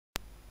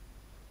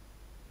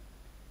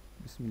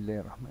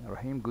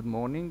Bismillahirrahmanirrahim. Good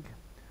morning.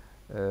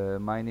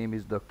 My name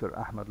is Dr.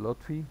 Ahmed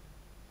Lotfy.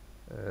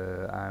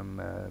 I'm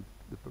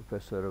the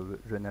professor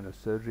of general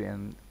surgery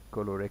and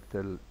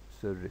colorectal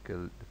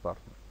surgical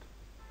department.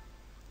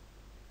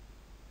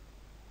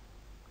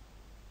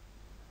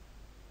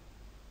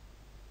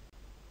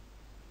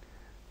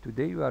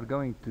 Today we are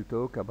going to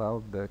talk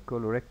about the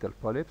colorectal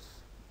polyps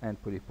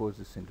and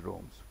polyposis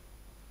syndromes.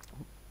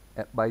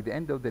 By the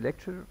end of the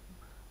lecture,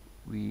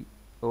 we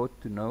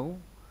ought to know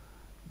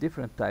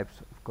different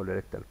types of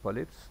colorectal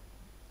polyps,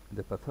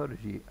 the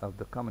pathology of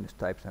the commonest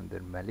types and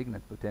their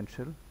malignant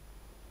potential,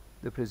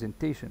 the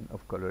presentation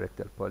of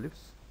colorectal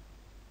polyps,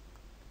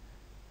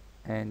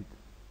 and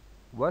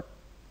what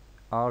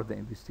are the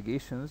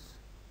investigations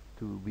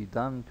to be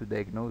done to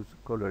diagnose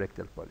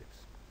colorectal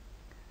polyps.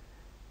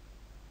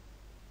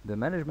 The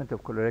management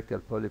of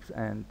colorectal polyps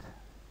and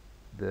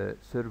the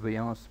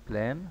surveillance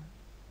plan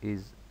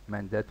is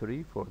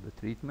mandatory for the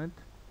treatment,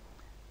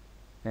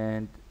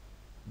 and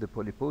the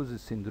polyposis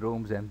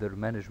syndromes and their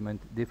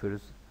management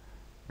differs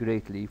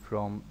greatly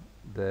from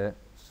the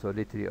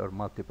solitary or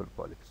multiple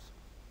polyps.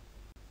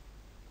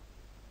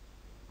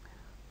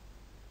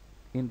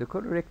 In the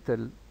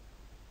colorectal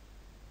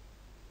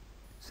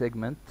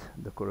segment,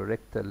 the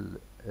colorectal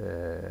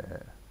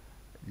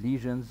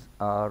lesions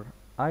are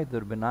either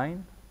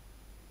benign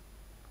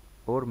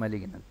or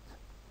malignant.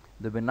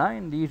 The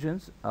benign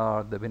lesions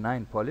are the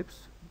benign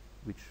polyps,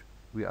 which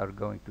we are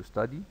going to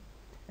study,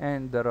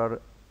 and there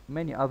are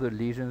many other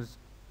lesions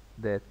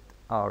that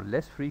are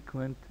less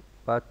frequent,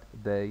 but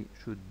they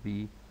should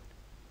be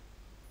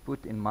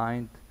put in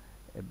mind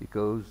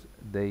because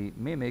they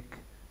mimic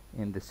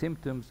in the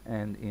symptoms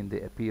and in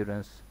the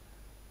appearance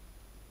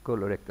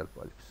colorectal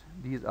polyps.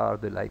 These are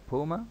the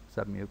lipoma,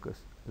 submucous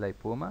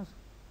lipomas,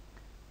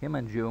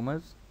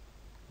 hemangiomas,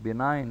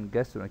 benign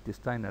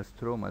gastrointestinal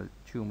stromal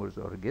tumors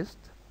or GIST,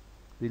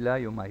 the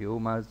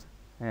leiomyomas,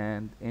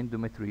 and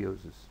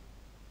endometriosis.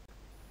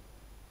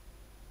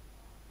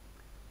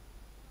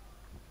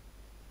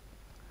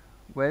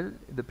 Well,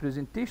 the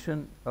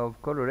presentation of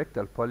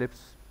colorectal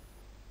polyps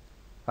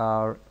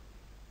are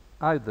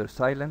either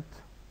silent,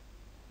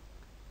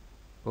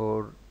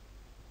 or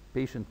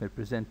patient may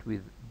present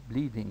with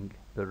bleeding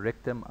per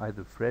rectum,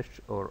 either fresh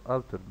or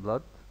altered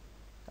blood,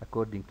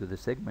 according to the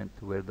segment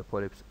where the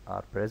polyps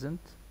are present.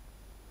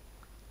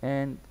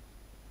 And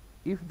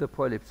if the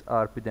polyps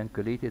are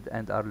pedunculated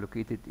and are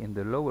located in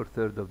the lower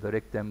third of the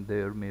rectum,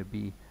 there may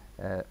be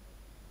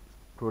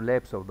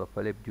prolapse of the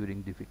polyp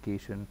during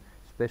defecation,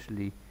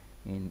 especially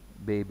in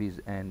babies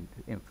and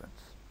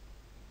infants.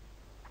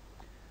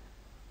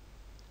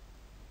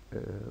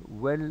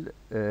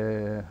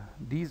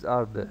 These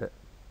are the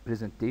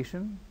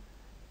presentation.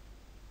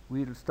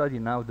 We'll study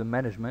now the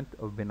management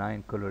of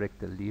benign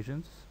colorectal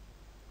lesions.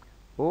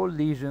 All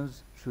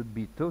lesions should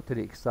be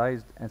totally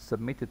excised and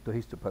submitted to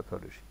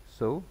histopathology.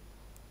 So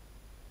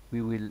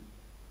we will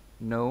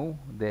know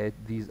that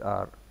these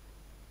are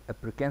a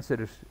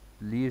precancerous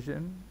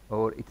lesion,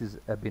 or it is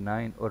a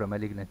benign or a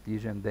malignant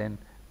lesion. Then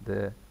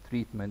the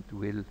treatment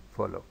will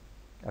follow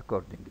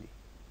accordingly.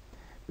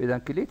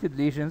 Pedunculated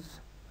lesions,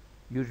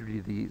 usually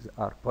these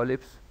are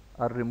polyps,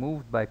 are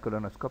removed by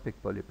colonoscopic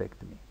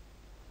polypectomy,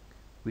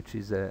 which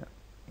is a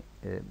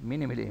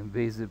minimally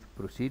invasive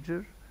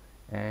procedure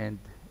and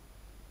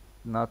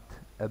not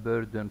a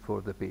burden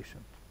for the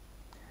patient.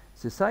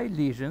 Sessile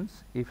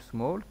lesions, if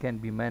small, can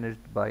be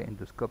managed by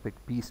endoscopic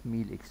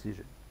piecemeal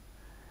excision.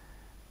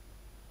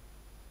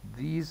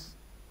 These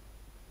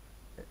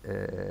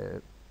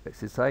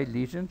sessile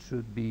lesions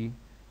should be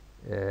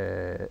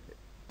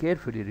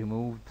carefully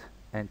removed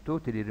and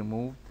totally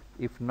removed.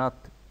 If not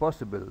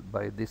possible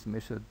by this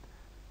method,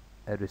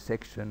 a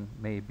resection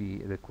may be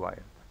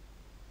required,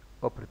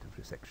 operative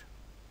resection.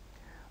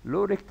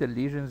 Low rectal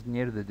lesions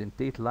near the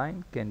dentate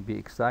line can be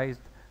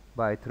excised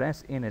by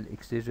transanal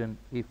excision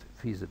if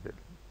feasible.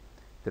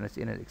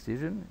 Transanal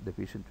excision, the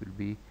patient will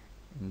be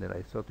in the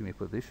lithotomy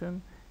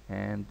position,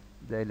 and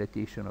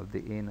dilatation of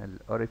the anal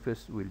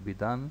orifice will be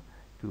done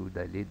to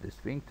dilate the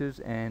sphincters,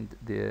 and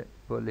the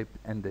polyp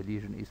and the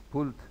lesion is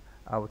pulled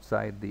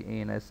outside the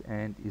anus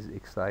and is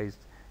excised,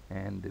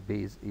 and the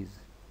base is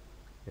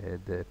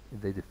the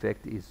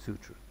defect is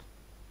sutured.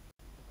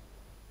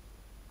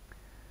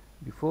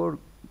 Before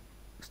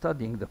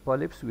studying the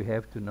polyps, we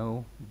have to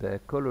know the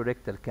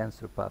colorectal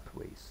cancer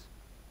pathways.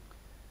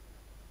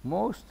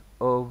 Most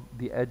of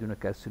the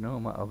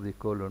adenocarcinoma of the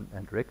colon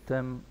and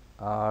rectum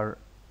are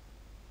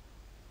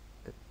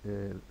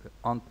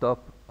on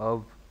top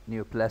of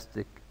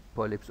neoplastic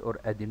polyps or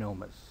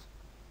adenomas.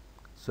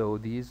 So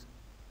this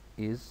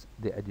is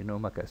the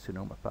adenoma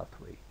carcinoma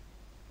pathway.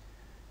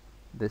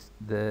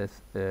 The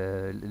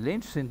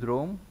Lynch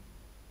syndrome,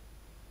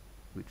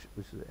 which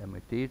is a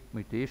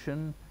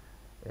mutation,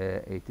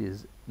 it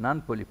is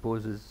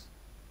non-polyposis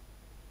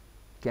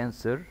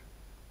cancer,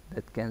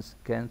 that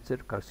cancer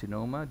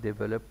carcinoma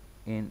develop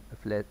in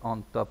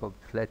on top of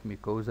flat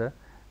mucosa.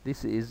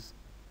 This is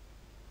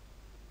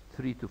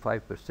 3 to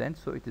 5%,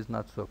 so it is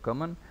not so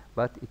common,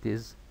 but it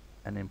is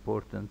an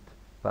important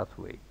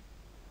pathway.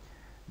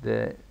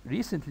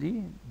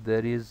 Recently,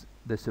 there is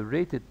the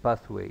serrated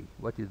pathway.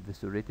 What is the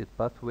serrated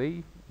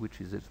pathway? Which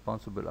is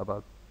responsible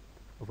about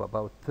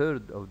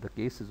third of the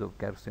cases of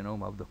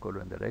carcinoma of the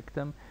colon and the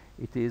rectum.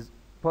 It is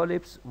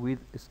polyps with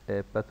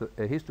a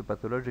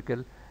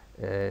histopathological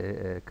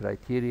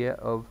criteria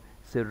of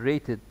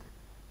serrated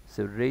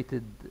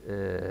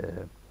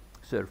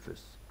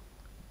surface.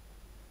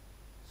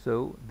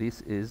 So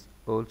this is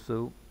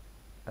also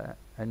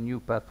a new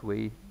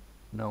pathway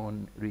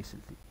known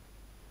recently.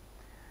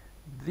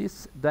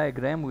 This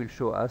diagram will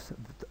show us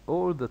that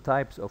all the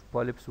types of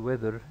polyps,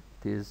 whether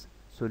it is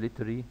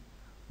solitary,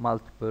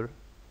 multiple,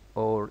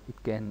 or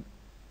it can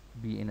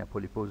be in a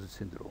polyposis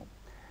syndrome.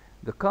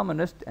 The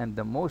commonest and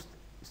the most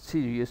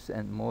serious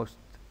and most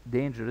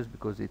dangerous,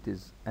 because it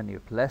is a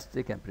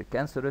neoplastic and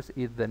precancerous,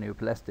 is the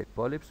neoplastic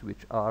polyps,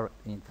 which are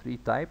in three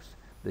types: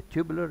 the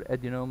tubular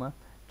adenoma,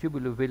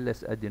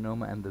 tubulovillous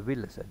adenoma, and the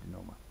villous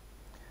adenoma.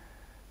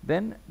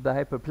 Then the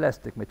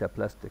hyperplastic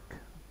metaplastic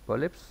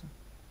polyps.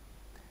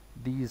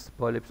 These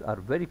polyps are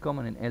very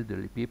common in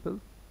elderly people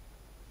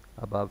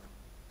above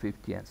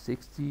 50 and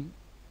 60.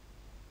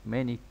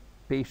 Many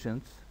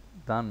patients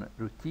done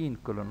routine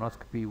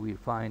colonoscopy will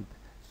find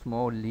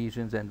small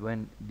lesions, and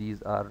when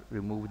these are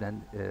removed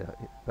and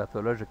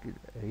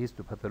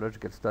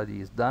histopathological study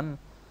is done,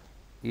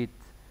 it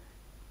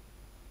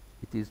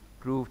is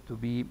proved to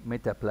be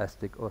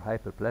metaplastic or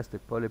hyperplastic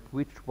polyp,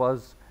 which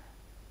was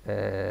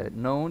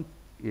known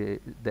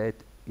that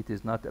it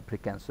is not a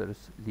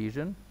precancerous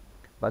lesion.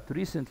 But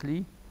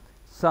recently,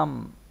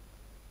 some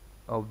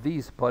of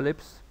these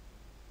polyps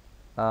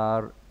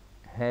are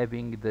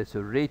having the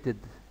serrated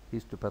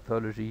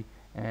histopathology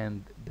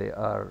and they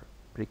are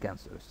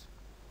precancerous.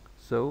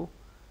 So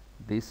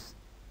this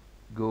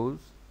goes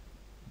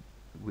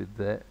with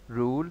the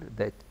rule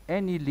that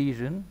any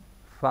lesion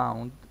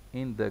found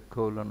in the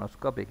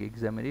colonoscopic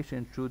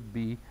examination should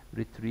be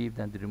retrieved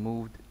and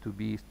removed to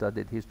be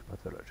studied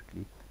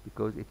histopathologically,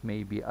 because it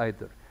may be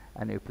either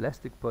a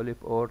neoplastic polyp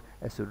or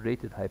a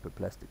serrated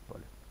hyperplastic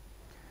polyp.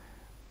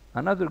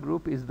 Another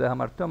group is the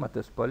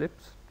hamartomatous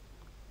polyps.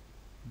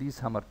 These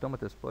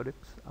hamartomatous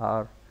polyps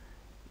are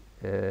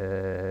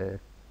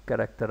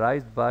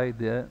characterized by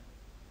the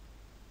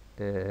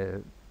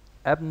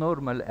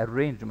abnormal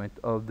arrangement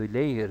of the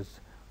layers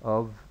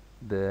of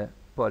the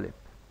polyp.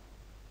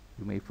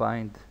 You may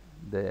find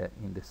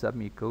in the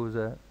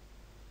submucosa,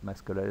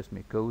 muscularis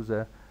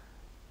mucosa,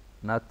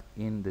 not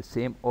in the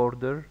same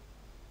order,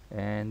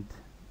 and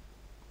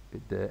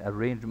the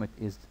arrangement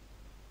is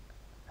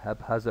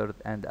haphazard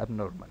and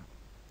abnormal.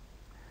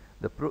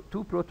 The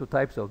two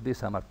prototypes of these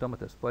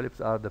hamartomatous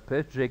polyps are the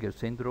Pearce-Jaeger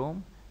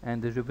syndrome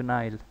and the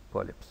juvenile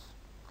polyps.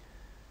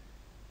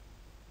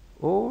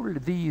 All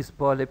these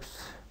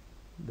polyps,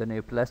 the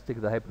neoplastic,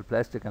 the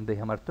hyperplastic, and the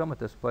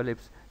hamartomatous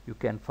polyps, you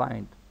can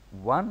find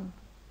 1,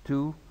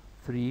 2,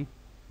 3,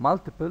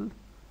 multiple,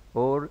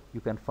 or you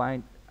can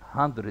find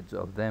hundreds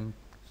of them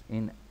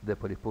in the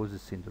polyposis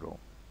syndrome.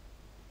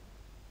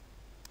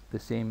 The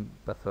same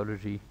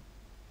pathology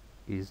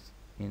is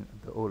in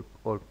the all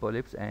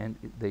polyps, and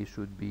they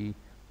should be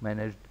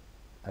managed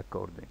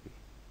accordingly.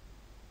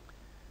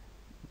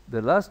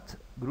 The last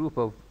group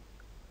of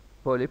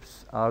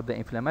polyps are the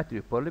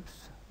inflammatory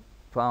polyps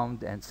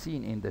found and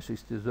seen in the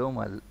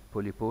schistosomal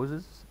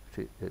polyposis.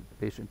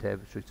 Patient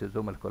have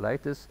schistosomal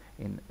colitis.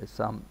 In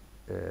some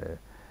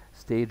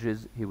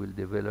stages, he will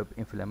develop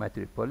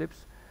inflammatory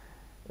polyps.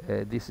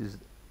 This is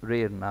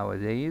rare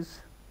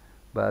nowadays,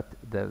 but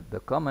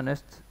the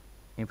commonest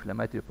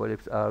inflammatory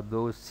polyps are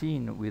those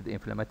seen with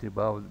inflammatory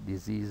bowel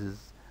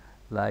diseases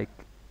like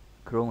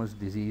Crohn's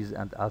disease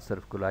and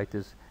ulcerative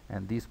colitis,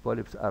 and these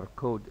polyps are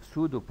called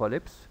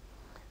pseudopolyps.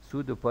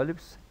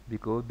 Pseudopolyps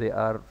because they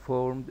are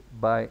formed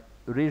by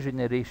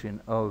regeneration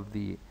of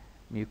the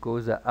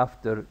mucosa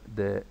after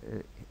the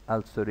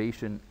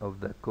ulceration of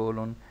the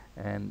colon,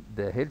 and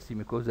the healthy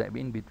mucosa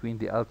in between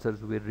the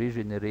ulcers will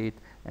regenerate,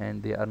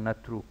 and they are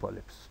not true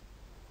polyps.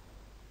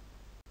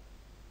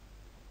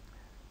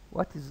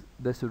 What is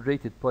the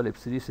serrated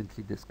polyps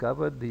recently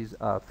discovered? These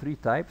are three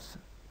types,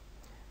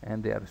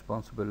 and they are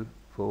responsible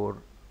for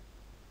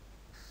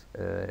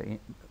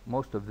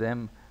most of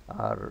them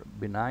are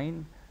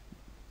benign.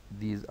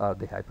 These are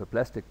the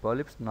hyperplastic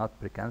polyps, not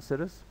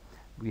precancerous.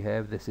 We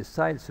have the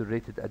sessile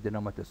serrated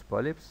adenomatous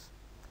polyps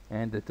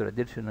and the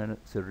traditional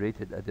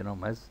serrated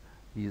adenomas.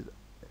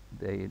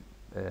 They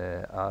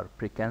are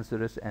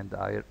precancerous, and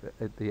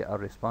they are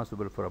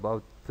responsible for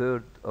about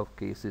third of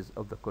cases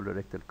of the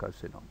colorectal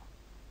carcinoma.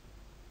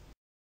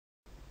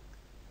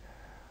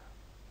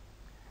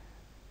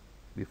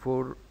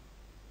 Before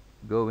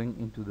going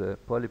into the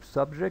polyp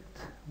subject,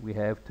 we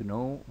have to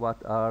know what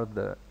are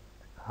the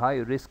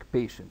high-risk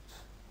patients.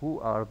 Who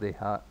are the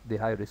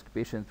high-risk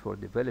patients for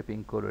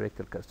developing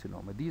colorectal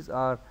carcinoma? These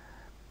are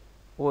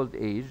old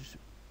age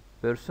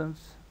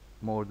persons,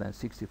 more than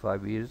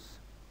 65 years,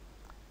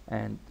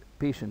 and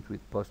patients with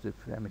positive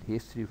family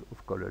history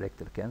of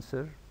colorectal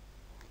cancer,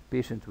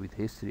 patients with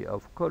history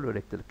of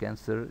colorectal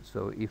cancer,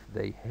 so if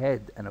they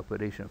had an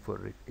operation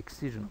for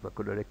excision of a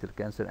colorectal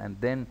cancer and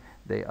then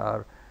they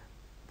are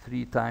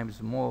 3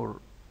 times more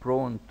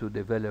prone to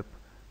develop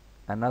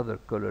another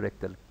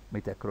colorectal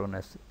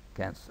metachronous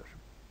cancer.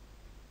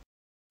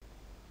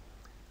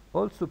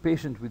 Also,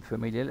 patients with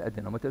familial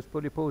adenomatous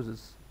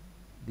polyposis.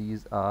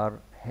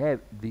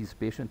 These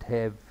patients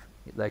have,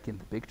 like in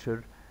the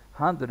picture,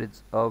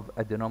 hundreds of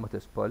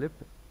adenomatous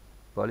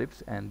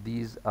polyps, and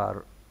these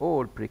are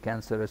all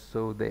precancerous,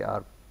 so they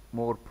are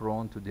more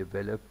prone to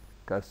develop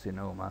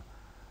carcinoma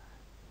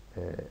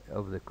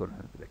of the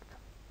colon rectum.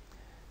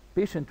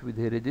 Patient with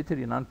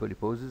hereditary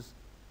non-polyposis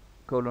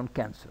colon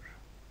cancer.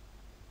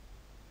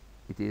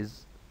 It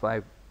is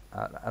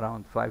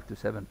around 5 to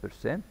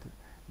 7%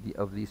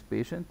 of these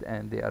patients,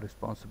 and they are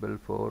responsible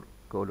for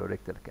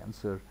colorectal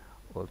cancer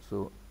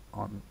also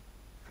on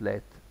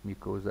flat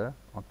mucosa,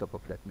 on top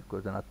of flat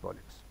mucosa, not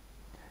polyps.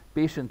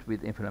 Patients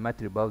with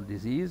inflammatory bowel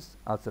disease,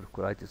 ulcerative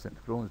colitis and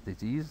Crohn's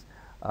disease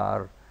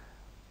are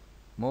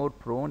more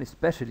prone,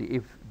 especially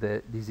if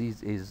the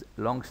disease is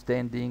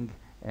long-standing,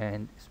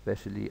 and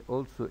especially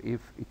also if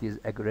it is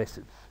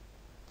aggressive.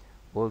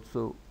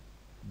 Also,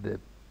 the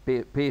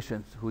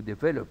patients who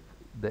develop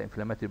the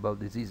inflammatory bowel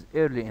disease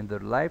early in their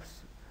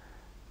lives,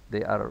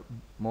 they are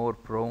more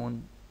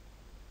prone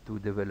to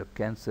develop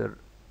cancer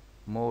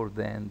more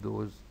than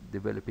those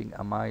developing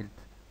a mild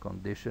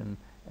condition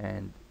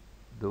and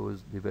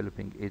those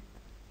developing it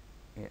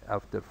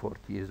after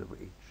 40 years of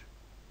age.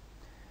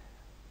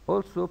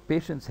 Also,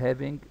 patients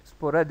having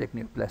sporadic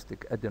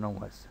neoplastic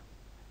adenomas.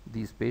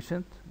 These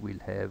patients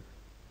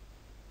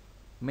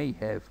may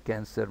have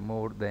cancer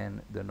more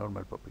than the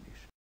normal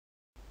population.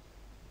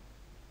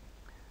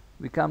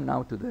 We come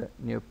now to the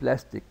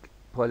neoplastic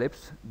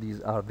polyps.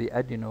 These are the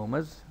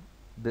adenomas.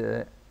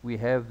 We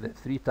have the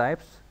 3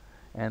 types,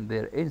 and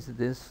their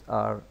incidence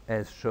are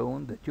as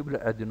shown. The tubular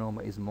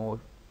adenoma is more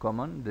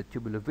common. The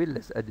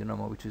tubulovillous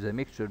adenoma, which is a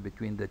mixture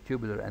between the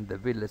tubular and the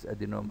villous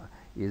adenoma,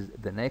 is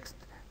the next.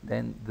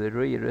 Then the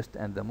rarest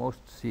and the most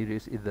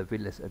serious is the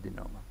villous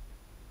adenoma.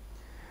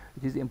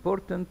 It is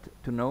important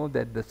to know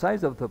that the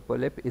size of the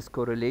polyp is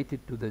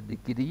correlated to the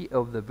degree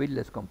of the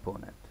villous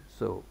component.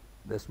 So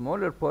the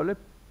smaller polyp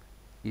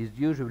is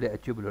usually a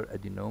tubular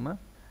adenoma.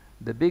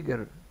 The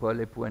bigger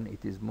polyp, when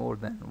it is more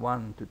than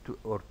 1 to 2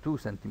 or 2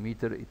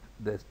 centimeter,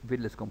 the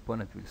villous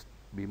component will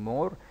be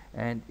more,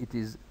 and it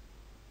is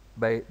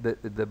by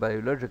the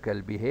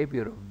biological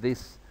behavior of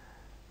this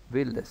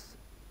villous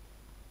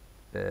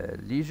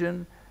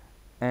lesion,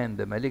 and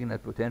the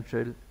malignant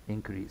potential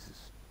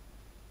increases.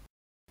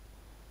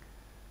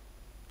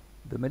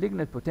 The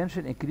malignant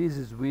potential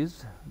increases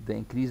with the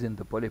increase in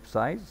the polyp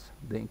size,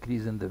 the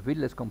increase in the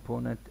villous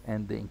component,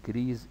 and the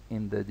increase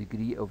in the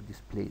degree of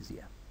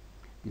dysplasia.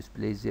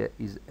 Dysplasia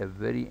is a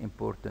very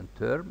important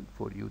term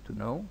for you to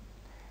know.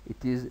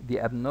 It is the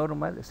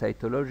abnormal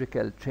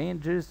cytological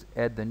changes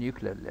at the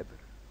nuclear level.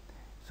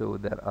 So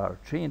there are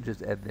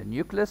changes at the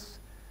nucleus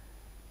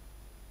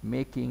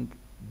making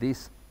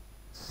this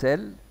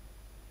cell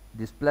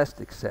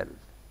dysplastic cell.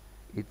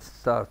 It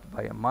starts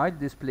by a mild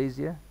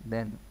dysplasia,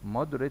 then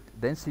moderate,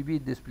 then severe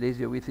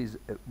dysplasia,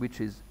 which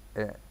is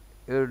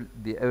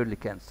the early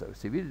cancer.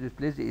 Severe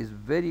dysplasia is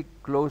very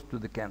close to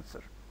the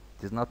cancer.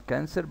 It is not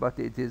cancer, but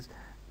it is,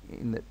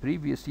 in the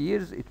previous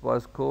years, it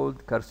was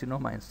called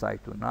carcinoma in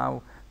situ.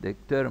 Now the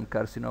term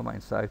carcinoma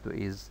in situ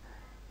is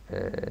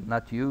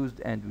not used,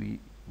 and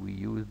we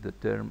use the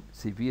term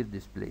severe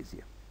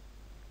dysplasia.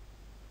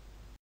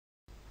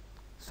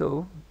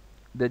 So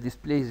the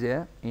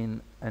dysplasia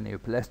in a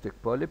neoplastic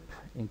polyp,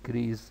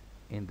 increase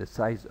in the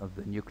size of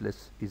the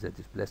nucleus, is a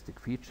dysplastic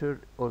feature.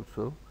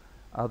 Also,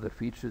 other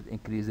features: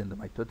 increase in the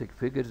mitotic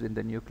figures in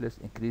the nucleus,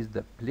 increase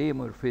the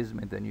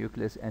pleomorphism in the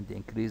nucleus, and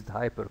increased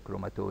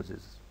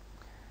hyperchromatosis.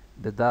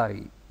 The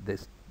dye,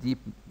 this deep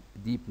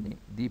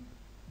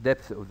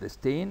depth of the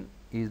stain,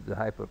 is the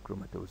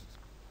hyperchromatosis.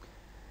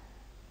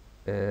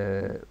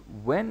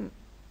 When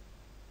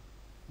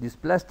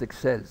dysplastic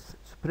cells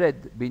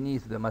spread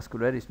beneath the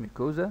muscularis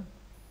mucosa,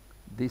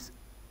 this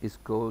is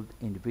called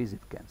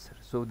invasive cancer.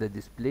 So the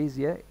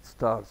dysplasia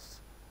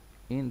starts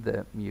in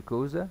the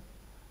mucosa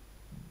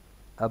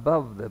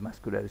above the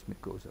muscularis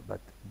mucosa, but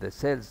the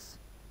cells,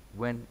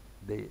 when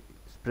they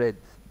spread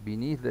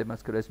beneath the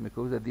muscularis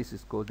mucosa, this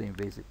is called the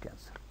invasive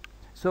cancer.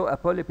 So a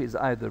polyp is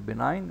either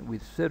benign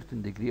with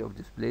certain degree of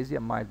dysplasia,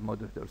 mild,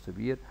 moderate, or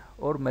severe,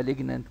 or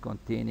malignant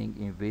containing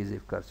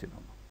invasive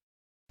carcinoma.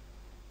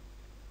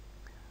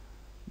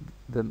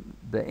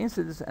 The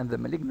incidence and the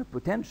malignant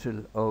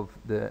potential of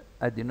the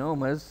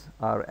adenomas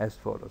are as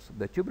follows.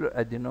 The tubular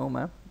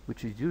adenoma,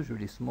 which is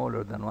usually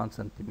smaller than 1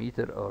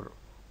 centimeter or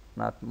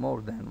not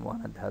more than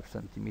 1.5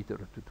 centimeter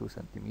to 2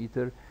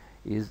 centimeter,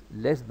 is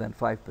less than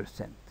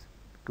 5%,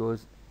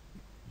 because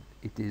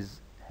it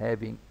is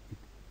having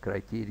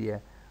criteria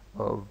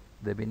of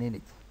the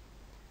benignity.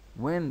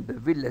 When the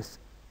villous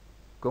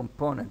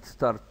component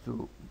starts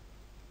to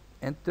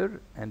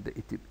enter and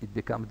it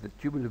becomes the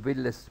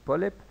tubulovillous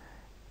polyp,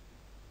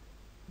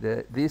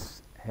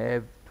 this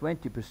have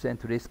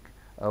 20% risk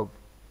of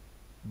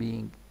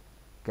being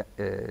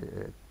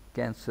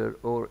cancer,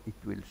 or it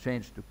will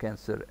change to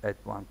cancer at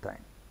one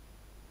time.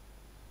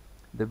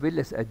 the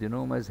villus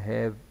adenomas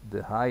have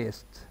the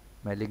highest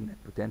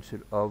malignant potential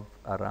of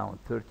around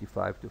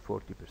 35 to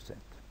 40%.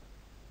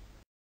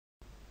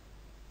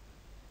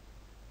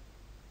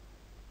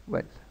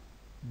 Well,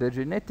 the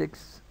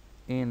genetics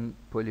in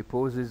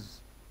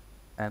polyposis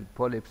and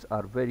polyps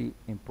are very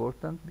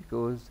important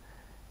because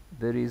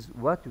there is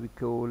what we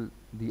call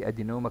the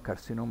adenoma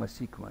carcinoma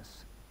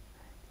sequence.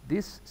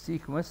 This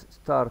sequence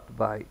starts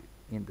by,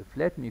 in the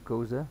flat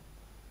mucosa,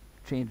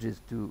 changes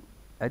to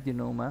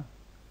adenoma,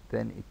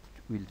 then it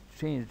will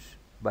change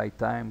by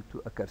time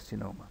to a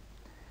carcinoma.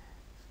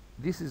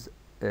 This is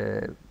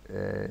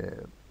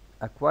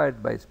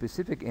acquired by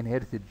specific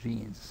inherited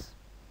genes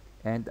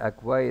and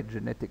acquired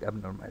genetic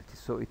abnormalities.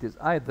 So it is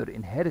either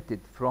inherited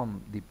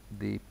from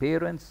the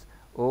parents,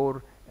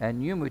 or a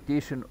new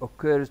mutation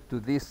occurs to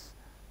this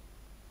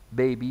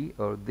baby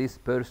or this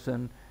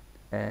person,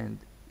 and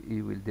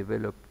he will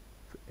develop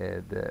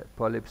the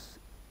polyps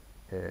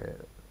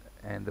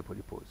and the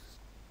polyposis.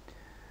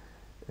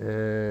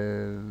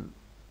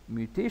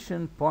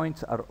 Mutation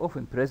points are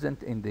often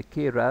present in the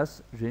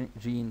KRAS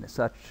gene.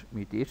 Such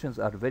mutations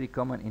are very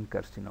common in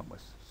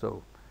carcinomas.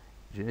 So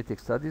genetic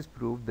studies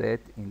prove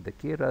that in the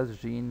KRAS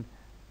gene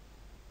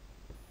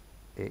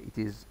it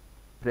is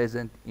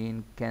present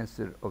in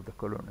cancer of the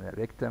colon and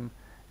rectum,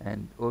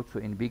 and also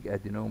in big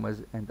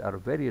adenomas, and are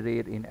very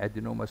rare in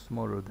adenomas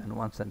smaller than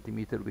 1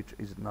 centimeter, which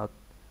is not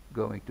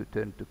going to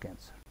turn to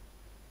cancer.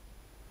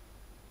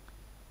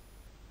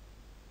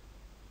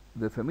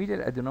 The familial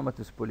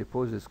adenomatous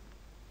polyposis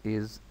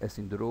is a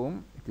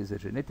syndrome. It is a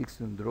genetic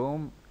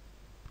syndrome,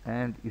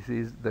 and it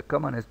is the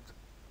commonest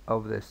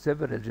of the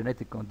several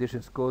genetic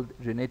conditions called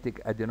genetic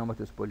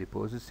adenomatous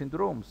polyposis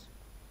syndromes.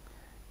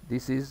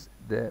 This is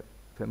the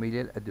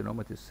familial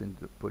adenomatous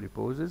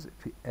polyposis,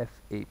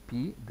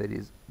 FAP.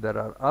 There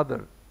are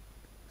other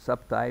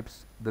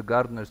subtypes, the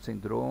Gardner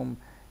syndrome,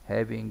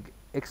 having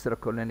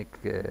extracolonic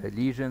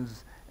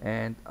lesions,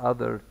 and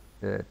other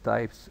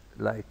types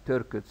like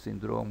Turcot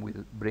syndrome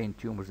with brain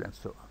tumors and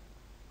so on.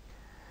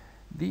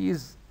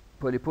 These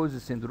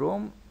polyposis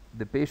syndrome,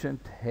 the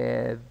patient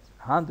has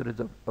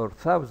hundreds or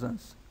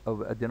thousands of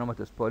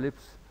adenomatous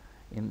polyps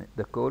in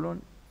the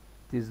colon.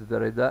 It is the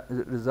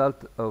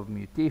result of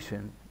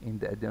mutation in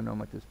the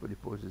adenomatous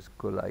polyposis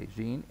coli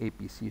gene,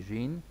 APC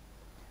gene.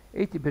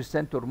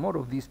 80% or more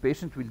of these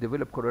patients will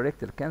develop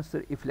colorectal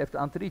cancer if left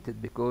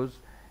untreated, because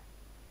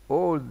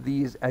all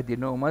these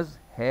adenomas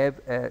have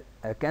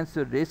a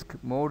cancer risk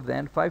more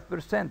than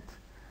 5%.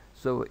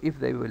 So if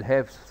they will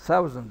have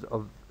thousands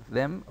of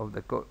them,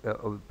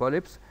 of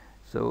polyps,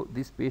 so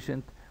this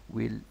patient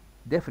will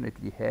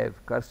definitely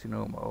have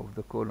carcinoma of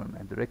the colon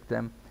and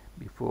rectum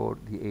before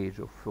the age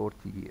of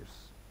 40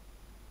 years.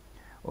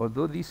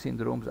 Although these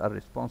syndromes are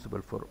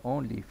responsible for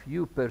only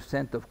few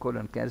 % of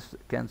colon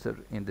cancer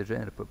in the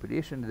general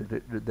population,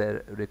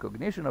 the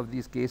recognition of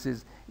these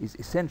cases is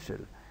essential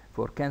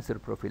for cancer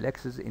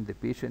prophylaxis in the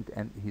patient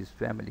and his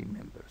family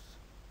members.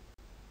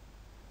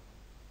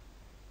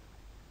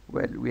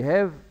 Well, we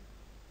have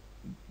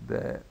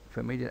the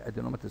familial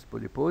adenomatous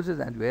polyposis,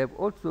 and we have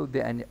also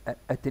the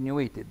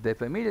attenuated. The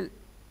familial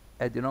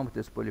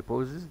adenomatous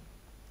polyposis,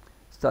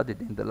 studied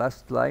in the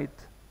last slide,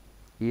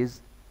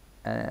 is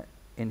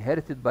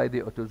inherited by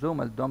the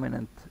autosomal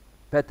dominant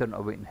pattern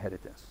of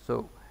inheritance.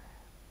 So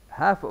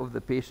half of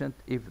the patient,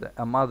 if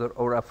a mother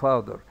or a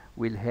father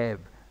will have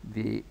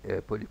the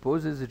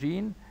polyposis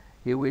gene,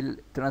 he will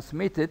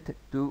transmit it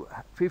to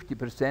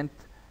 50%,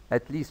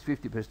 at least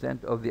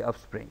 50% of the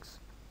offsprings.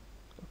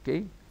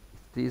 Okay?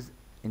 It is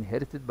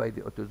inherited by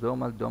the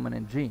autosomal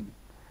dominant gene.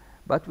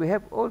 But we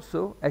have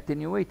also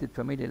attenuated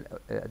familial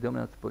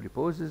adenomatous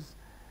polyposis,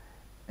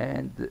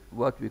 and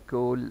what we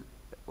call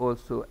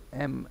also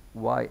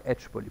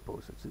MYH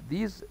polyposis.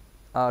 These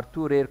are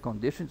two rare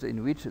conditions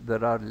in which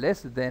there are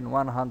less than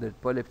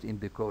 100 polyps in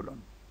the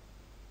colon.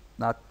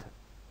 Not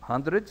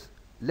hundreds,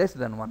 less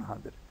than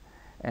 100.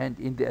 And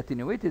in the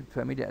attenuated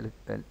familial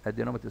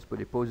adenomatous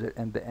polyposis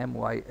and the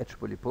MYH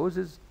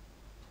polyposis,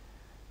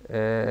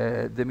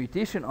 the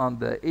mutation on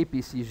the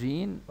APC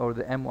gene or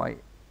the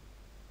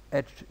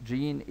MYH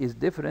gene is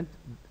different,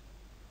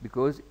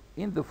 because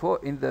in the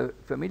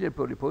familial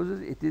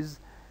polyposis it is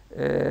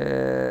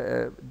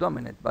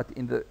dominant, but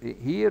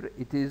here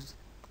it is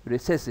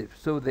recessive.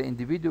 So the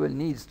individual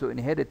needs to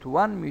inherit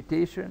one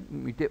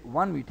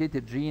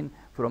mutated gene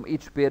from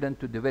each parent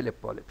to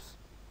develop polyps.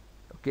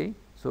 Okay,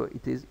 so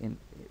it is in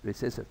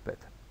recessive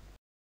pattern.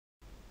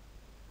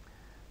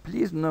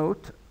 Please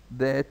note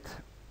that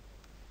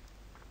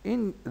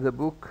in the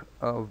book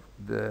of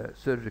the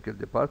surgical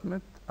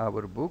department,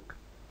 our book,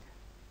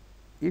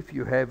 if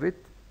you have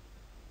it,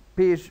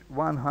 page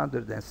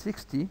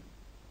 160,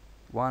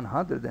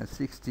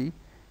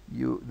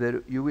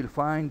 you will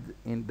find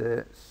in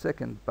the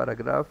second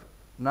paragraph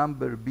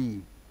number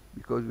B,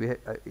 because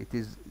it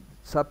is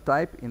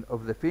subtype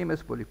of the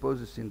famous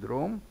polyposis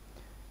syndrome.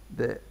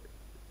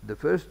 The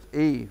first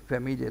A,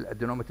 familial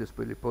adenomatous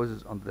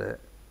polyposis, on the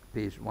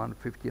page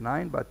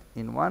 159, but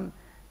in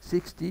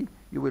 160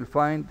 you will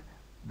find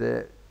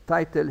the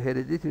title,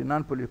 hereditary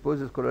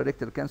non-polyposis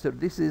colorectal cancer.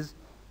 This is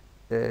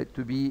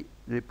to be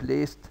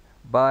replaced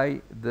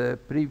by the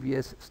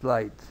previous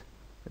slide.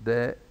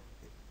 The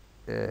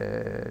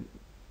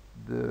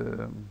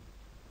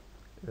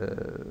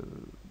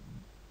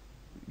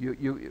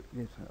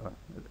yes,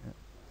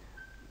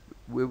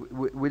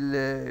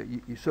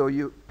 so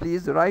you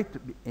please write,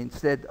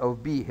 instead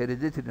of B,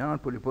 hereditary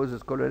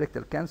non-polyposis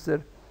colorectal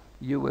cancer,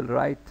 you will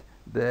write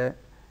the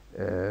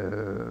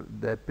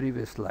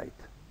previous slide.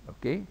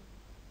 Okay,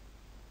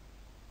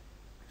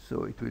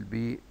 so it will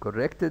be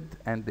corrected,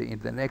 and in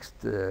the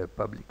next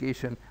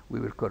publication we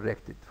will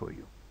correct it for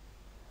you.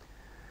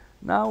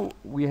 Now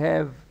we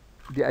have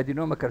the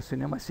adenoma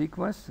carcinoma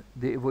sequence.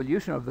 The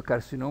evolution of the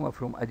carcinoma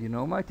from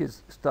adenoma,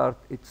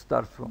 it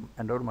starts from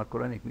a normal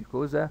colonic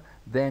mucosa,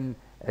 then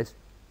as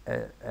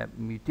a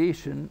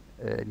mutation,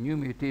 a new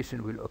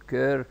mutation will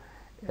occur,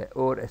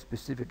 or a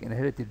specific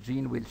inherited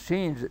gene will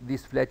change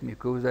this flat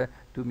mucosa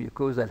to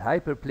mucosal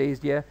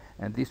hyperplasia,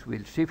 and this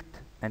will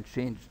shift and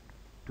change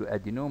to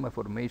adenoma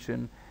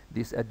formation.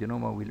 This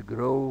adenoma will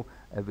grow,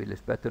 a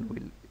villus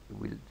pattern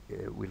will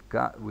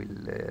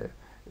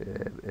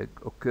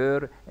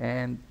occur,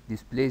 and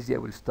dysplasia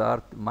will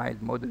start,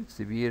 mild, moderate,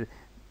 severe.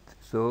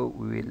 So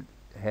we will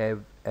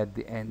have at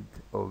the end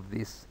of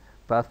this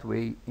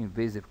pathway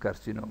invasive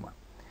carcinoma.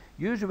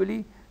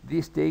 Usually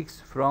this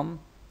takes from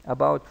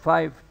about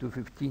 5 to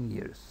 15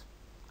 years.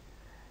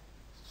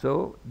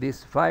 So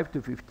this 5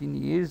 to 15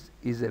 years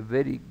is a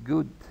very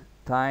good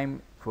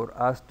time for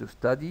us to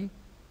study,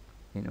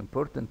 an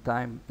important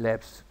time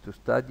lapse to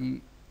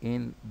study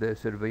in the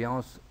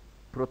surveillance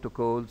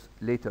protocols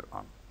later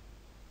on.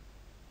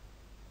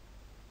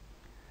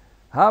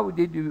 How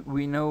did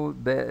we know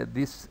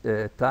this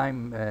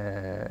time,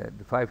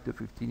 the 5 to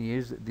 15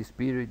 years? This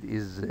period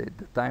is the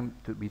time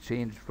to be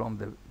changed from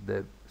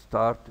the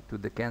start to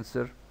the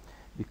cancer,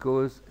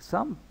 because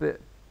some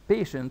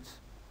patients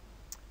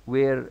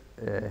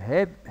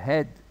have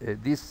had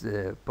these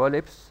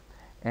polyps,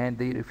 and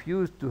they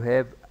refused to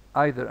have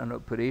either an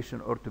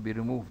operation or to be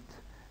removed.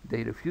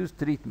 They refused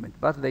treatment,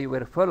 but they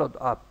were followed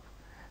up.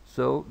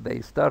 So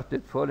they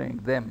started following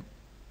them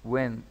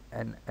when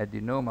an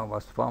adenoma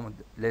was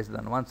found less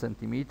than 1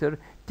 centimeter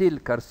till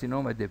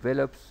carcinoma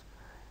develops,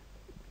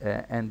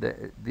 and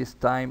this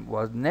time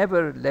was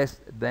never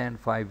less than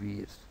 5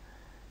 years,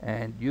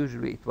 and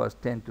usually it was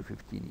 10 to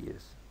 15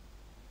 years.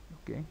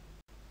 Okay.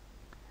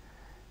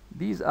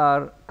 These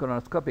are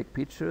colonoscopic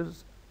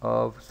pictures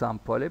of some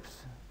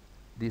polyps.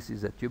 This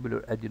is a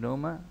tubular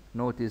adenoma.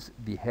 Notice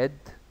the head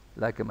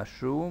like a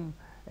mushroom,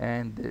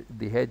 and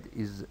the head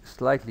is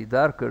slightly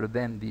darker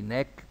than the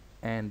neck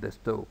and the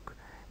stalk.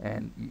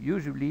 And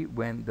usually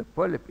when the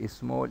polyp is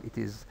small, it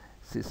is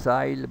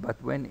sessile, but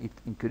when it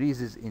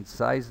increases in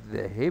size,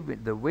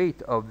 the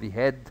weight of the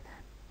head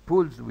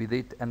pulls with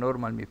it a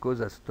normal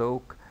mucosa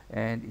stalk,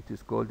 and it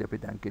is called a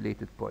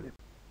pedunculated polyp.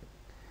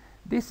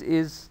 This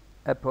is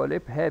a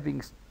polyp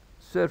having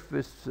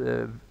surface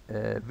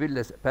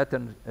villus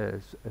pattern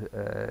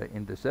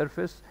in the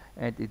surface,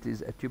 and it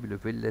is a tubular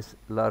villus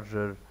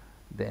larger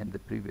than the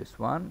previous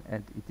one,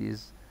 and it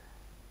is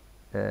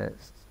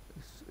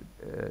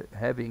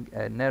having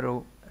a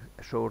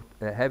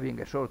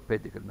short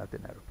pedicle, not a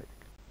narrow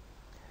pedicle.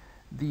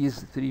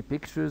 These three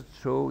pictures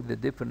show the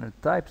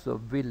different types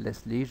of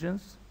villus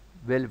lesions: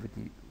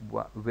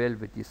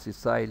 velvety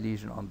sessile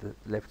lesion on the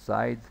left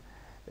side,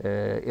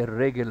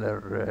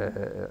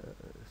 irregular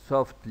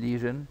soft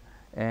lesion,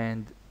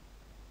 and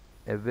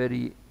a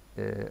very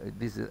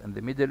this is in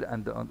the middle,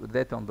 and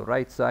on the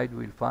right side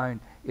we'll find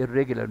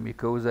irregular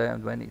mucosa,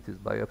 and when it is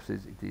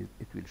biopsied,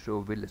 it will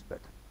show villus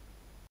pattern.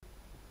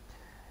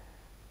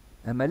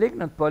 A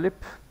malignant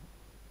polyp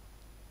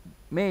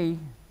may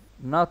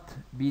not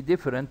be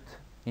different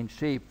in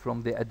shape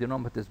from the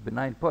adenomatous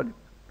benign polyp,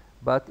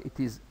 but it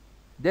is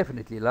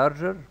definitely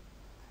larger.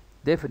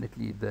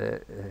 Definitely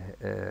the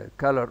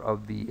color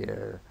of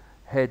the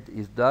head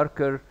is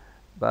darker,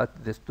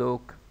 but the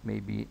stalk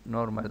may be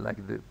normal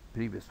like the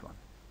previous one.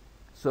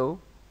 So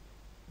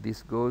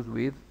this goes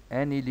with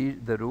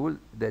the rule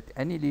that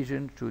any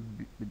lesion should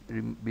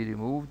be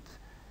removed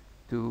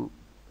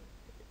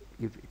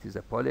if it is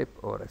a polyp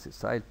or a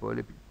sessile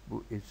polyp,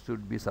 it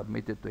should be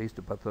submitted to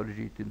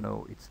histopathology to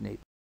know its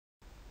nature.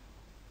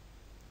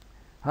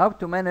 How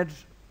to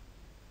manage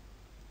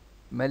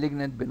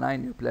malignant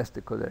benign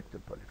neoplastic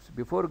colorectal polyps?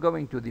 Before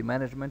going to the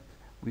management,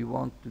 we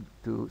want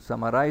to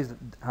summarize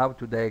how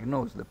to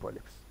diagnose the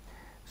polyps.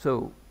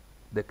 So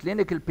the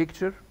clinical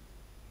picture: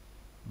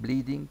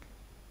 bleeding,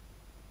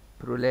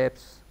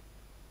 prolapse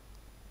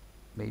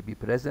may be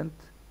present,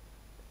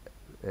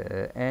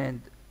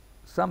 and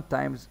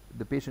sometimes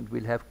the patient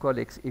will have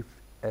colics if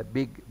a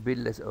big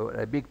villus or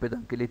a big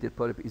pedunculated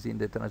polyp is in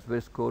the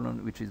transverse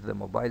colon, which is the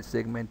mobile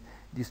segment.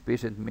 This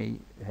patient may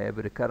have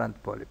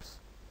recurrent polyps.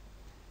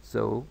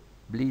 So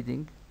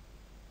bleeding,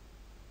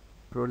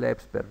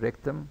 prolapse per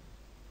rectum,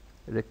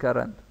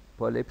 recurrent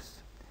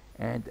polyps,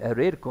 and a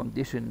rare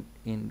condition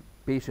in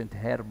patient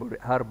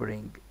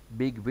harboring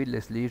big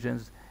villus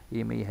lesions,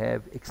 he may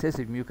have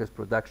excessive mucus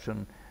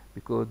production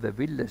because the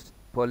villus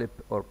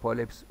polyp or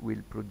polyps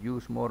will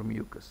produce more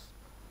mucus.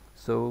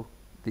 So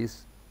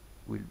this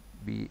will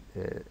be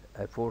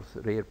a fourth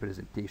rare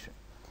presentation.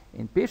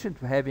 In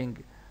patients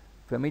having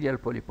familial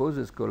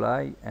polyposis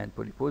coli and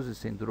polyposis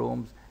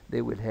syndromes,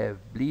 they will have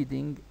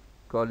bleeding,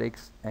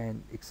 colics,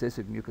 and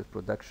excessive mucus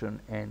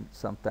production, and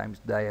sometimes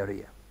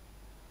diarrhea.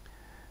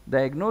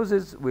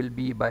 Diagnosis will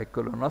be by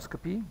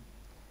colonoscopy,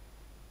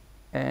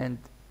 and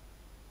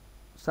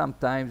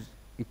sometimes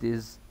it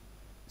is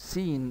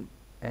seen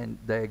and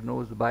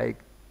diagnosed by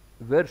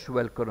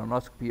virtual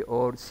colonoscopy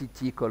or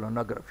CT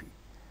colonography.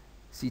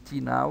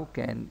 CT now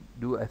can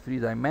do a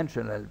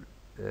three-dimensional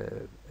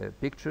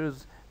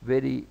pictures,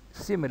 very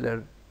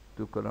similar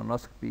to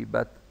colonoscopy,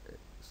 but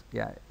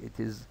yeah, it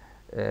is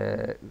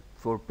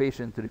for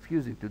patients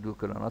refusing to do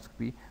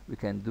colonoscopy, we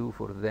can do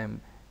for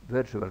them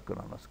virtual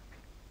colonoscopy.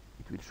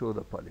 It will show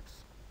the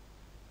polyps.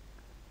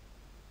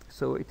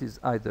 So it is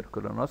either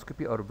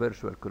colonoscopy or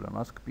virtual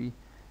colonoscopy.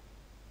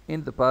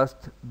 In the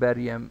past,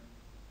 barium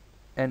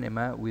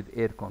enema with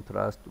air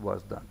contrast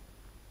was done.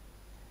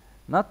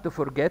 Not to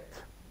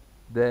forget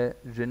the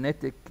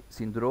genetic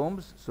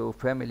syndromes, so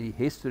family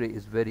history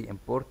is very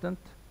important,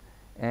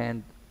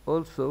 and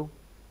also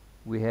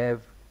we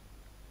have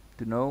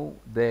to know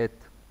that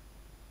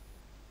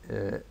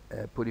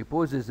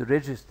polyposis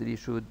registry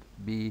should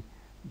be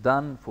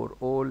done for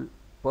all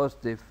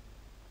positive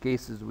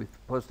cases with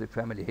positive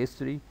family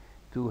history,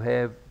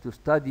 to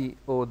study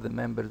all the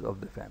members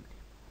of the family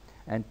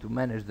and to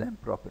manage them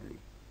properly.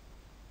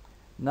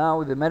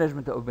 Now, the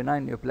management of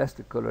benign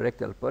neoplastic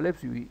colorectal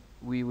polyps,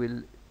 we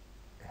will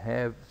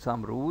have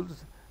some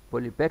rules.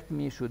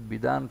 Polypectomy should be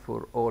done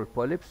for all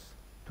polyps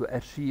to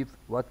achieve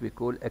what we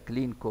call a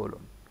clean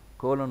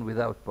colon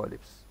without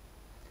polyps.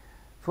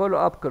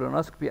 Follow-up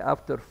colonoscopy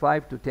after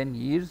 5 to 10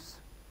 years.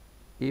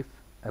 If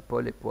a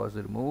polyp was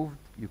removed,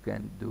 you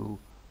can do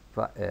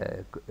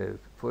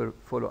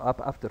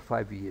follow-up after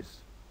 5 years.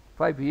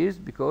 5 years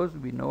because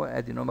we know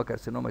adenoma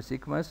carcinoma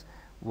sequence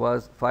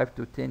was 5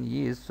 to 10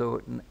 years, so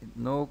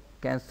no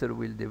cancer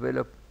will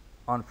develop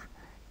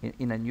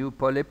in a new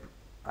polyp.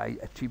 I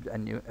achieved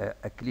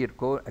a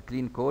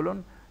clean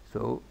colon,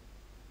 so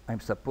I'm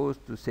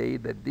supposed to say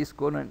that this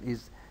colon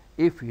is,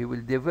 if he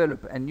will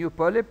develop a new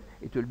polyp,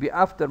 it will be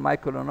after my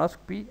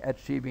colonoscopy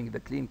achieving the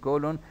clean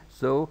colon,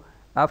 so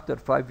after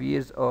 5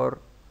 years or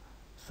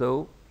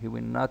so he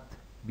will not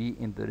be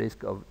in the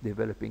risk of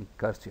developing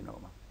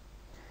carcinoma.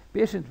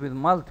 Patients with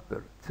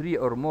multiple 3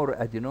 or more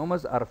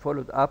adenomas are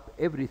followed up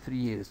every 3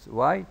 years.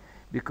 Why?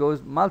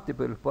 Because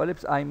multiple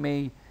polyps, I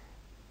may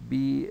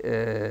be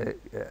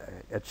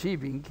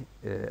achieving,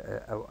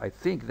 I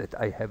think that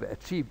I have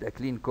achieved a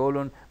clean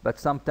colon, but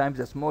sometimes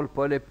a small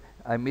polyp,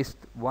 I missed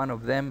one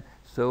of them,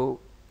 so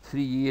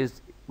 3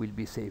 years will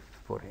be safe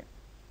for him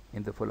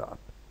in the follow-up.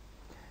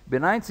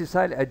 Benign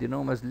sessile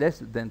adenomas less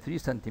than 3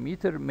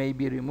 centimeters may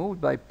be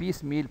removed by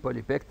piecemeal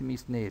polypectomy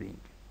snaring,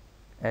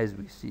 as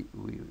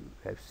we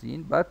have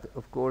seen, but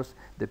of course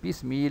the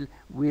piecemeal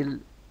will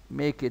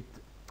make it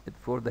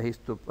for the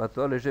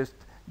histopathologist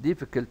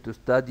difficult to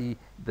study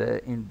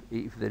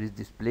if there is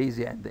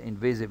dysplasia and the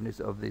invasiveness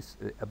of these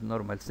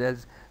abnormal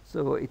cells.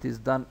 So it is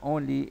done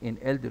only in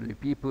elderly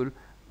people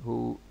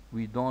who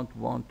we don't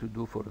want to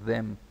do for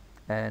them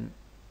an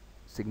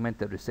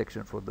segmental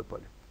resection for the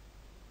polyp.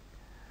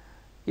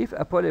 If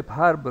a polyp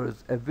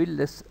harbors a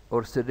villous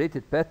or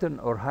serrated pattern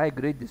or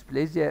high-grade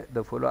dysplasia,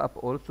 the follow-up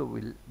also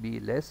will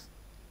be less.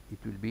 It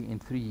will be in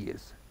 3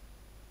 years.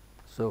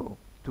 So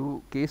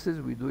 2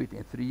 cases, we do it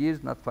in 3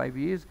 years, not 5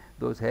 years.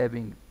 Those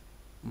having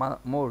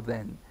more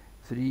than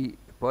 3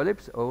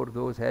 polyps, or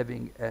those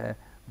having a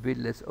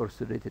villous or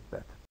serrated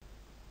pattern.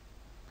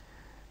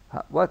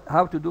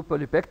 How to do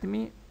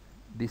polypectomy?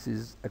 This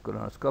is a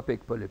colonoscopic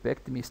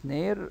polypectomy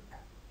snare.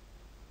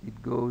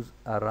 It goes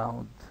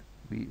around.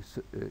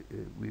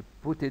 We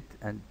put it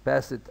and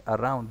pass it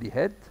around the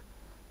head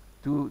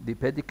to the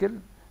pedicle.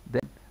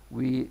 Then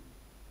we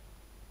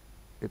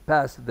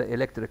pass the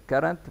electric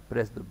current,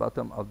 press the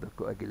bottom of the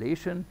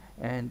coagulation,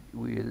 and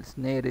we'll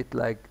snare it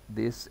like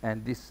this.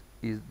 And this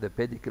is the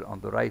pedicle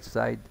on the right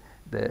side,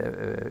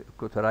 the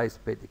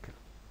cauterized pedicle.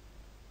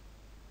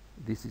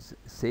 This is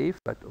safe,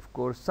 but of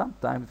course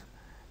sometimes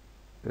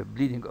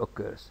bleeding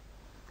occurs.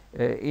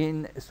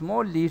 In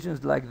small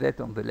lesions like that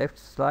on the left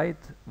side,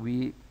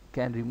 we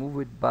can remove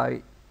it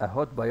by a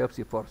hot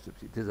biopsy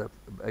forceps. It is a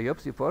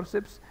biopsy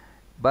forceps,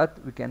 but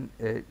we can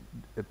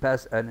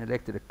pass an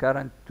electric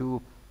current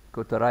to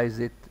cauterize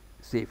it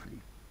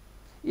safely.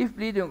 If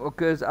bleeding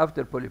occurs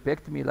after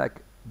polypectomy,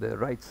 like the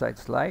right side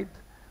slide,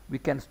 we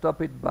can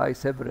stop it by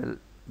several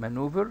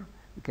maneuvers.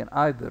 We can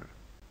either,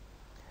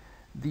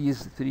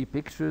 these 3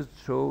 pictures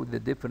show the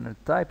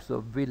different types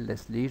of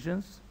villous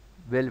lesions,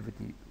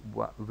 velvety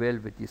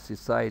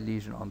sessile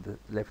lesion on the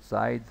left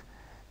side,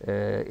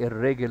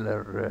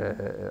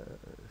 irregular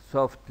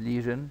soft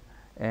lesion,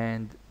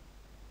 and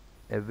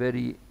a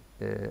very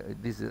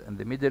this is in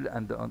the middle,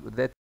 and on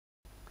that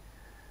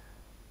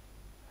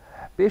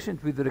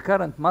Patient with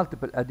recurrent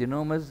multiple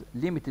adenomas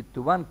limited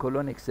to one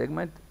colonic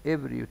segment.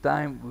 Every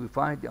time we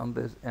find on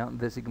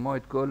the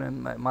sigmoid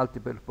colon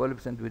multiple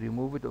polyps and we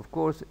remove it, of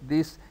course,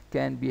 this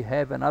can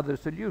have another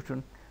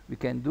solution. We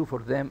can do for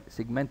them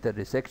segmental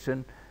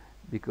resection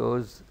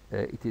because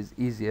it is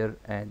easier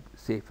and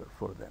safer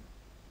for them.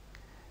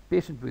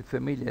 Patients with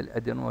familial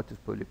adenomatous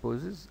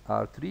polyposis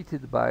are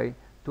treated by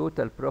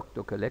total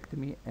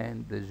proctocolectomy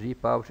and the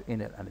G-pouch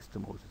anal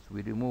anastomosis.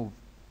 We remove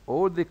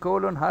all the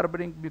colon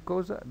harboring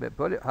mucosa,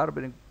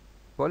 harboring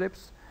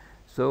polyps,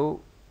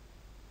 so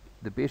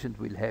the patient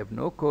will have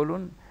no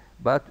colon,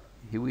 but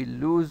he will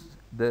lose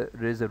the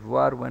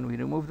reservoir when we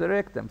remove the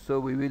rectum. So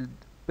we will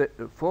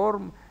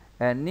form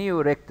a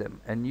neorectum.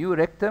 A new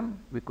rectum,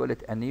 we call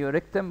it a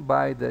neorectum,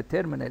 by the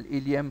terminal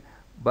ileum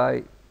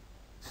by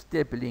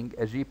stapling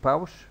a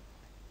G-pouch,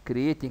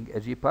 creating a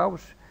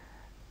G-pouch.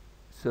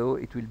 So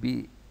it will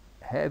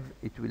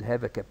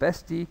have a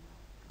capacity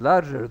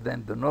larger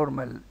than the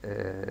normal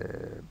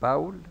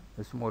bowel,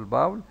 a small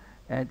bowel,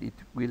 and it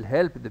will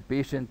help the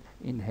patient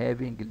in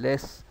having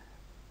less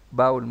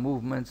bowel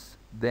movements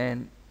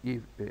than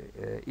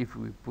if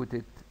we put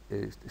it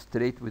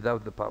straight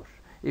without the pouch.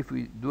 If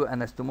we do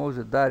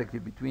anastomosis directly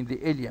between the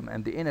ileum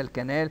and the anal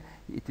canal,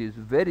 it is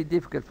very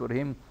difficult for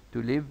him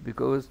to live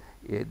because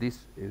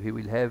he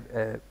will have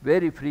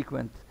very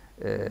frequent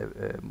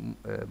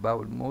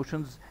bowel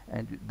motions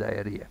and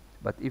diarrhea.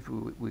 But if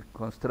we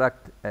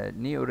construct a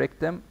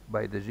neorectum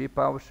by the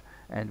G-pouch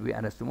and we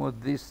anastomose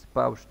this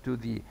pouch to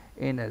the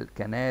anal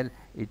canal,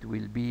 it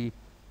will be,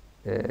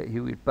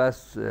 he will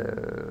pass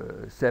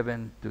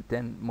 7 to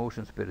 10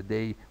 motions per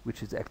day,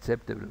 which is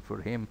acceptable for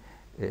him.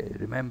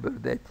 Remember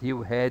that he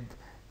had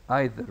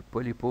either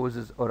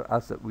polyposis or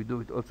ulcer. We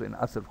do it also in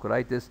ulcerative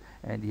colitis,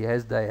 and he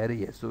has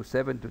diarrhea. So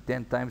 7 to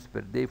 10 times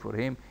per day for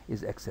him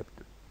is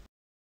acceptable.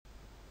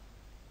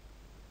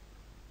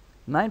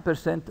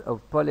 9%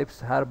 of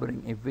polyps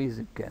harboring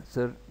invasive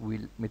cancer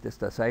will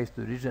metastasize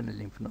to regional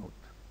lymph node.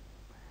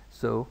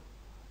 So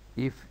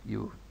if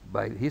you,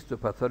 by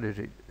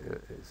histopathology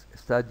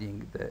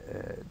studying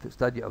the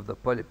study of the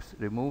polyps,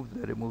 remove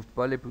the removed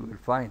polyp, we will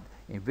find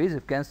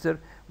invasive cancer.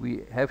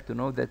 We have to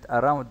know that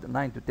around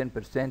 9 to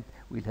 10%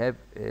 will have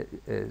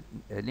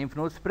a lymph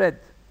node spread.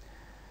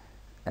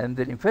 And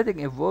the lymphatic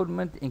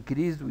involvement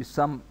increased with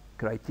some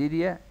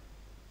criteria,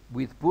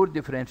 with poor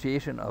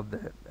differentiation of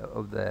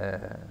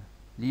the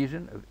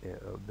lesion,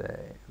 of the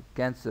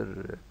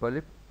cancer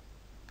polyp,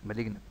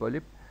 malignant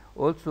polyp.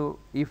 Also,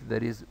 if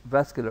there is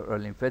vascular or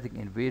lymphatic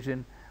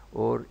invasion,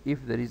 or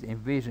if there is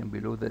invasion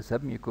below the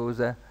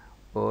submucosa,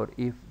 or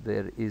if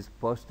there is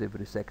positive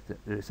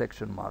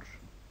resection margin.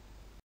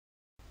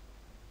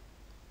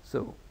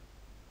 So,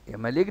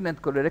 in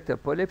malignant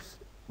colorectal polyps,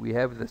 we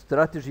have the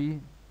strategy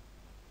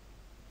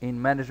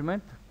in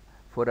management.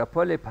 For a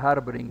polyp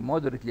harboring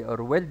moderately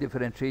or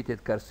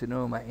well-differentiated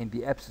carcinoma in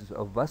the absence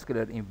of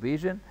vascular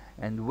invasion,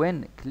 and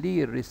when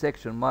clear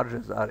resection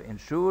margins are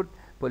ensured,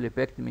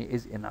 polypectomy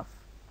is enough.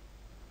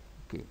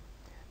 Okay.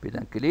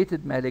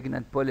 Pedunculated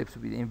malignant polyps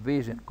with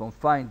invasion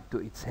confined to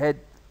its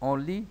head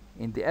only,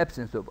 in the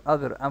absence of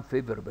other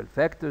unfavorable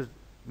factors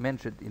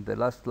mentioned in the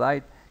last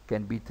slide,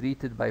 can be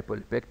treated by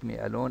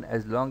polypectomy alone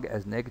as long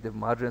as negative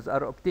margins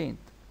are obtained.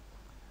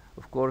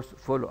 Of course,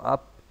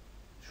 follow-up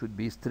should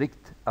be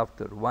strict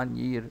after 1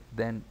 year,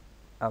 then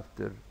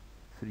after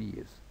 3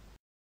 years.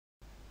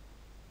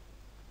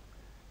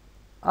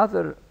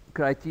 Other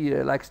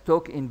criteria like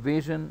stalk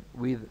invasion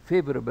with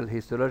favorable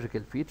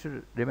histological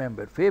features.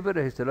 Remember,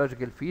 favorable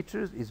histological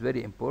features is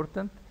very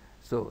important.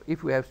 So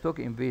if we have stalk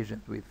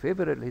invasions with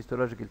favorable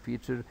histological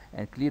features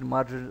and clear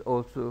margins,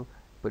 also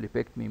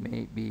polypectomy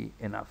may be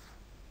enough.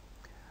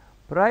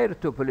 Prior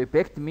to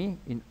polypectomy,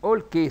 in all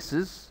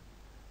cases,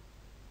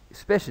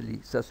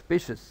 especially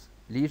suspicious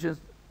lesions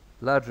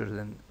larger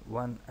than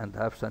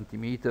 1.5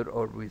 centimeter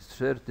or with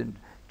certain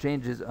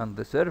changes on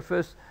the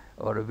surface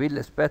or a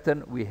villus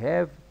pattern, we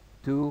have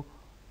to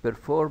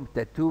perform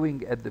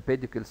tattooing at the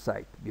pedicle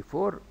site.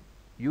 Before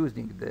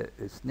using the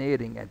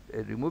snaring and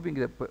removing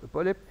the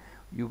polyp,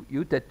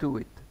 you tattoo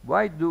it.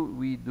 Why do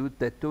we do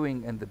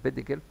tattooing in the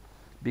pedicle?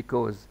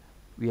 Because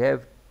we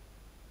have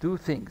two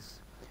things.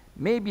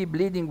 Maybe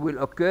bleeding will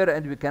occur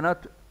and we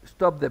cannot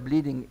stop the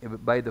bleeding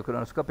by the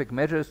colonoscopic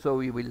measures, so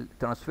we will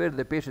transfer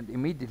the patient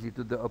immediately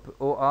to the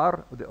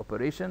OR, the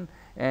operation,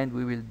 and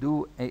we will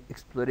do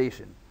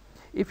exploration.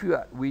 If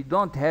we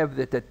don't have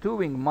the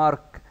tattooing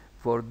mark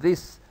for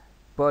this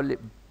polyp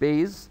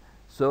base,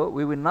 so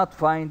we will not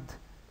find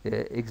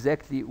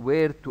exactly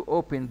where to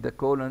open the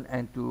colon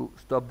and to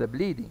stop the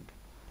bleeding.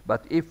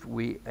 But if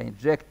we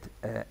inject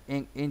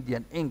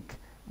Indian ink,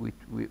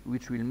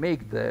 which will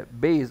make the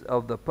base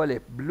of the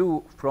polyp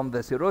blue from the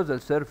serosal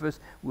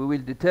surface, we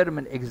will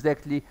determine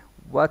exactly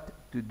what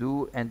to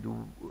do and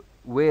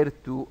where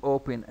to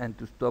open and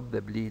to stop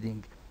the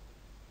bleeding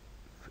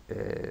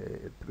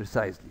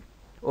precisely.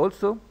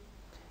 Also,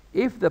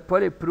 if the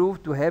polyp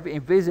proved to have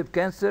invasive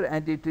cancer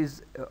and it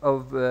is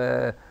of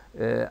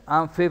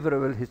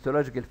unfavorable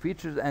histological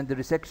features and the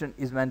resection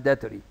is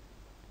mandatory,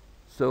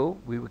 so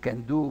we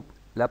can do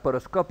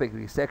laparoscopic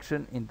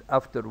resection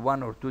after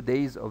 1 or 2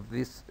 days of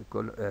this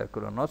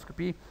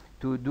colonoscopy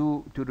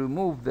to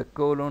remove the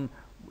colon,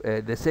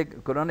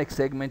 colonic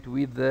segment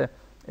with the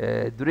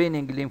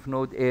draining lymph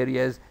node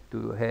areas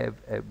to have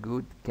a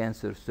good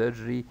cancer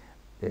surgery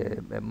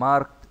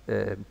marked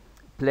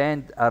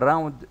planned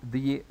around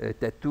the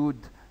tattooed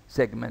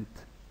segment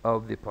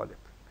of the polyp.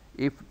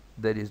 If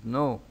there is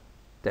no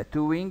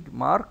tattooing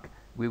mark,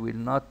 we will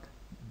not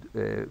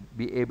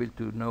be able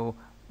to know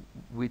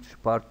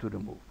which part to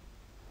remove.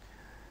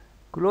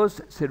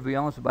 Close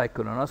surveillance by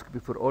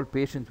colonoscopy for all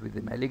patients with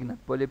the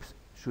malignant polyps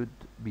should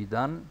be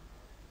done.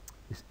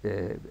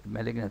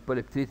 Malignant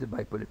polyp treated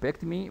by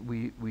polypectomy,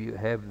 we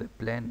have the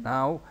plan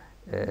now.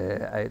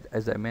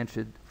 As I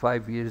mentioned,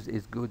 5 years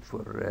is good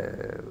for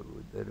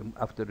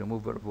after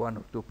removal of 1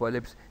 or 2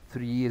 polyps,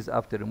 3 years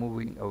after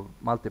removing of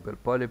multiple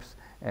polyps,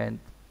 and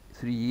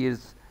 3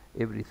 years,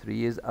 every 3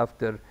 years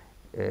after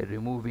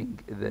removing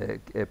the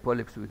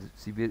polyps with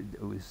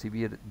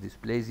severe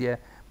dysplasia.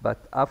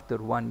 But after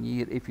 1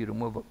 year, if you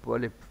remove a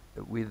polyp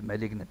with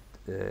malignant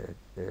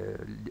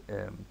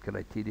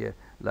criteria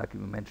like we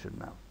mentioned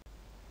now.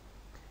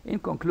 In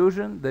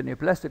conclusion, the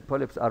neoplastic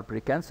polyps are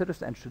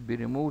precancerous and should be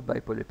removed by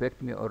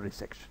polypectomy or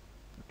resection.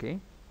 Okay?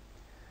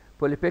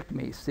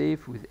 Polypectomy is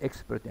safe with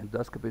expert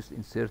endoscopists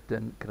in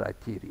certain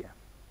criteria.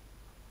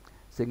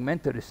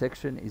 Segmental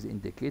resection is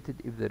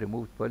indicated if the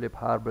removed polyp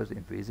harbors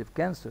invasive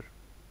cancer.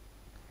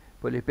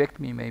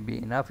 Polypectomy may be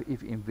enough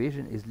if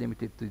invasion is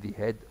limited to the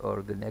head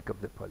or the neck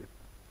of the polyp.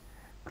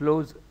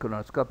 Close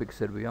colonoscopic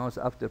surveillance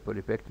after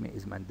polypectomy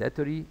is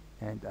mandatory,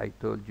 and I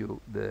told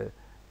you the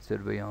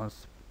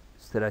surveillance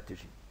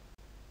strategy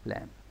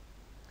plan.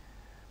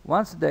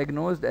 Once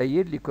diagnosed, a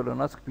yearly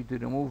colonoscopy to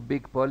remove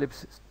big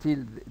polyps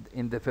still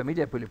in the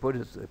familial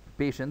polyposis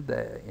patient,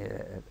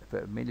 the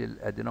familial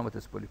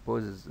adenomatous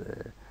polyposis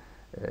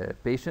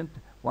patient.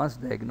 Once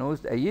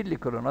diagnosed, a yearly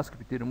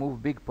colonoscopy to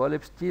remove big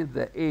polyps till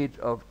the age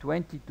of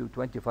 20 to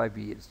 25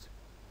 years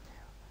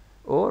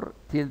or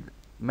till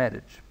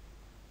marriage.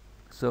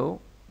 So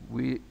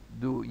we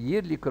do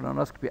yearly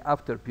colonoscopy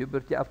after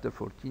puberty, after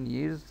 14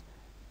 years.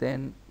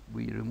 Then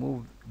we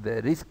remove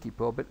the risky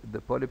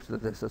polyps,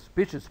 the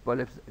suspicious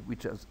polyps,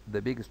 which are the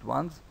biggest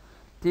ones,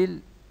 till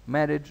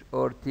marriage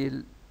or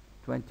till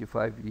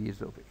 25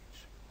 years of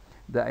age.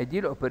 The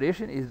ideal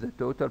operation is the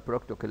total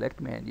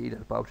proctocolectomy and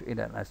either pouch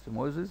anal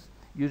anastomosis.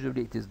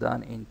 Usually it is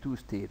done in 2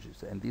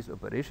 stages, and this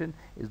operation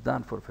is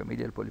done for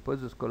familial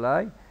polyposis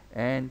coli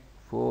and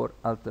for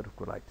ulcerative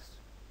colitis.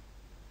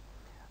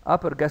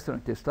 Upper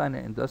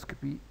gastrointestinal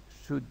endoscopy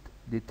should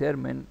be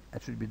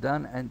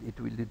done, and it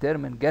will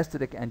determine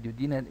gastric and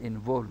duodenal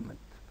involvement.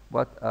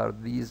 What are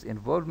these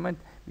involvement?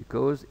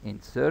 Because in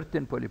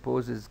certain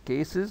polyposis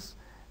cases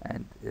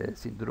and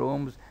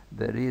syndromes,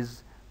 there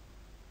is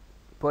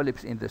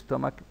polyps in the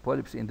stomach,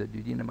 polyps in the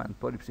duodenum, and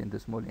polyps in the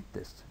small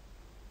intestine.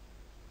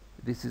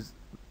 This is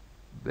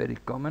very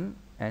common,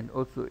 and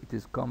also it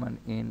is common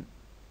in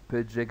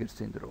Purge-Jaeger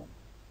syndrome.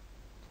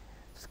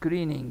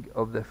 Screening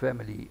of the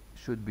family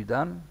should be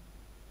done,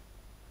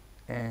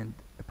 and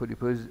a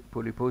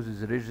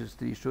polyposis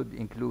registry should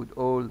include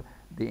all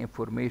the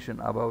information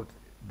about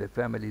the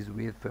families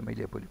with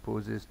familial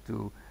polyposis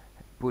to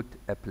put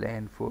a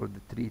plan for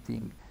the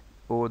treating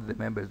all the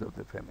members of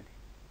the family.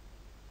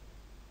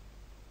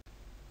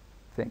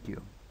 Thank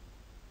you.